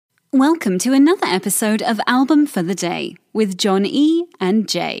Welcome to another episode of Album for the Day with John E. and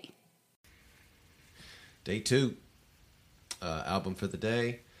Jay. Day 2, album for the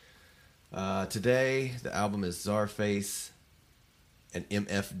day. Today, the album is Czarface and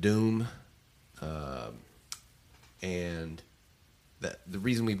MF Doom. And the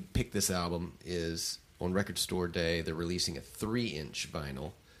reason we picked this album is on Record Store Day, they're releasing a 3-inch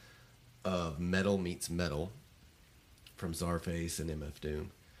vinyl of Metal Meets Metal from Czarface and MF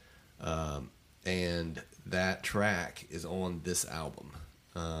Doom. And that track is on this album.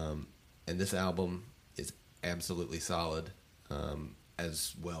 And this album is absolutely solid,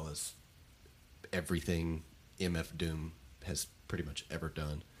 as well as everything MF Doom has pretty much ever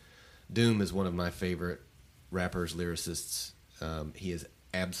done. Doom is one of my favorite rappers, lyricists. He is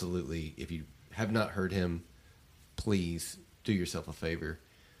absolutely, if you have not heard him, please do yourself a favor.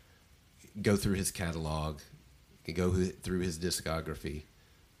 Go through his catalog, go through his discography,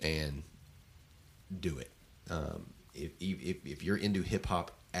 and do it. If you're into hip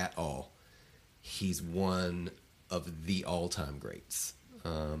hop at all, he's one of the all-time greats.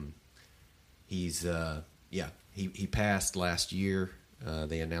 He passed last year.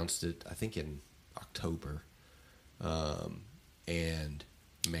 They announced it, I think, in October. And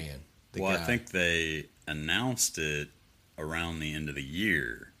man, I think they announced it around the end of the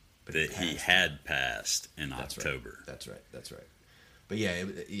year that he had passed in October. That's right. But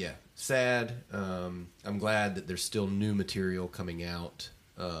yeah, sad. I'm glad that there's still new material coming out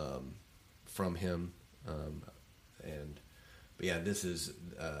from him. But yeah,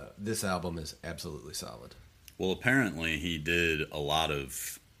 this album is absolutely solid. Well, apparently he did a lot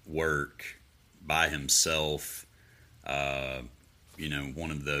of work by himself. One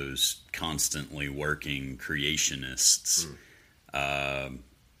of those constantly working creationists.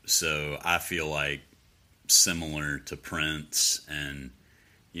 So I feel like, similar to Prince and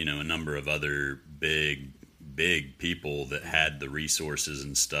a number of other big people that had the resources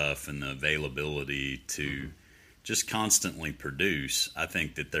and stuff and the availability to just constantly produce, I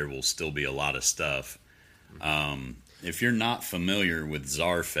think that there will still be a lot of stuff. If you're not familiar with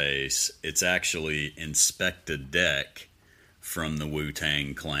Czarface, it's actually Inspectah Deck from the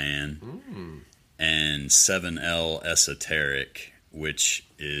Wu-Tang Clan and 7L Esoteric, which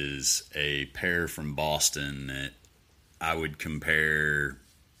is a pair from Boston that I would compare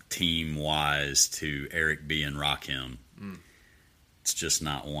team-wise to Eric B. and Rakim. It's just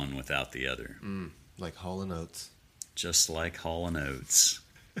not one without the other. Like Hall & Oates. Just like Hall & Oates.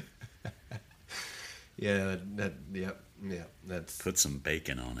 Yeah, that's... Put some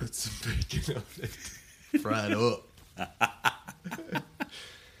bacon on it. Put some bacon on it. Fry it up.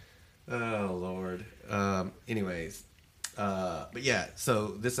 Oh, Lord. Anyways... but yeah, so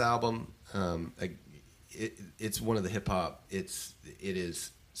this album, it's one of the hip hop. It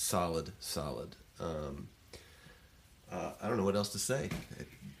is solid. I don't know what else to say.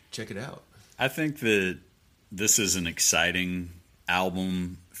 Check it out. I think that this is an exciting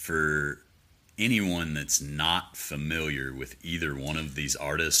album for anyone that's not familiar with either one of these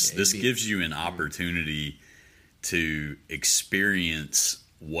artists. This gives you an opportunity to experience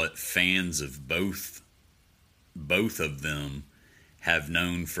what fans of both of them have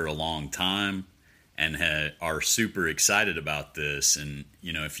known for a long time and are super excited about this. And,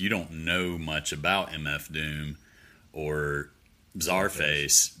 if you don't know much about MF Doom or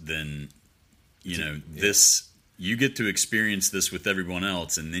Czarface, then, you get to experience this with everyone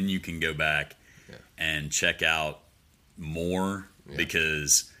else, and then you can go back and check out more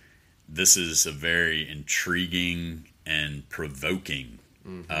because this is a very intriguing and provoking,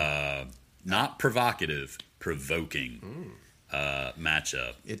 not provocative, provoking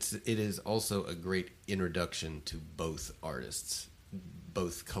matchup. It is also a great introduction to both artists,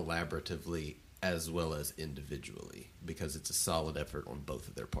 both collaboratively as well as individually, because it's a solid effort on both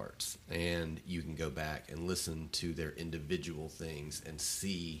of their parts. And you can go back and listen to their individual things and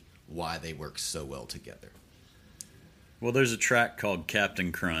see why they work so well together. Well, there's a track called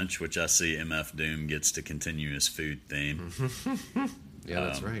Captain Crunch, which I see MF Doom gets to continue his food theme. Yeah,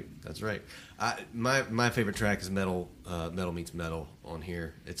 that's right. My favorite track is Metal Meets Metal on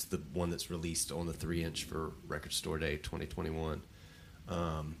here. It's the one that's released on the 3-inch for Record Store Day 2021.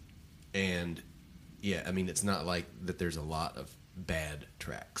 And yeah, I mean, it's not like that there's a lot of bad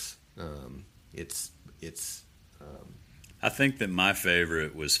tracks. I think that my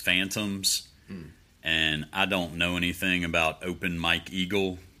favorite was Phantoms, and I don't know anything about Open Mike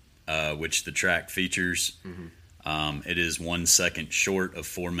Eagle, which the track features. It is 1 second short of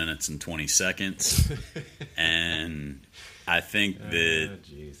 4 minutes and 20 seconds. And I think that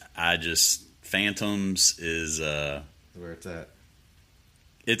Phantoms is where it's at.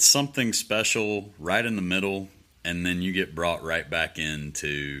 it's something special right in the middle, and then you get brought right back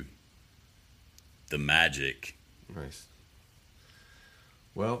into the magic. Nice.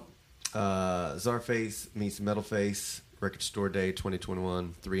 Well, Czarface meets Metal Face, Record Store Day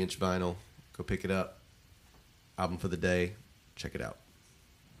 2021, 3-inch vinyl. Go pick it up. Album for the day. Check it out.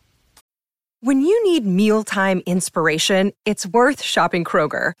 When you need mealtime inspiration, it's worth shopping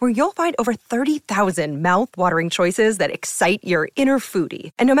Kroger, where you'll find over 30,000 mouth-watering choices that excite your inner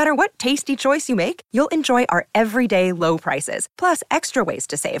foodie. And no matter what tasty choice you make, you'll enjoy our everyday low prices, plus extra ways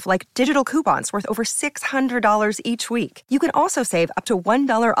to save, like digital coupons worth over $600 each week. You can also save up to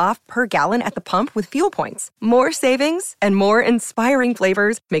 $1 off per gallon at the pump with fuel points. More savings and more inspiring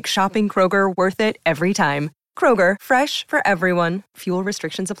flavors make shopping Kroger worth it every time. Kroger, fresh for everyone. Fuel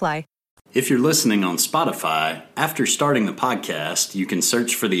restrictions apply. If you're listening on Spotify, after starting the podcast, you can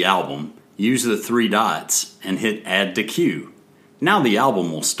search for the album, use the 3 dots, and hit Add to Queue. Now the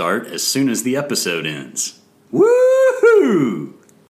album will start as soon as the episode ends. Woohoo!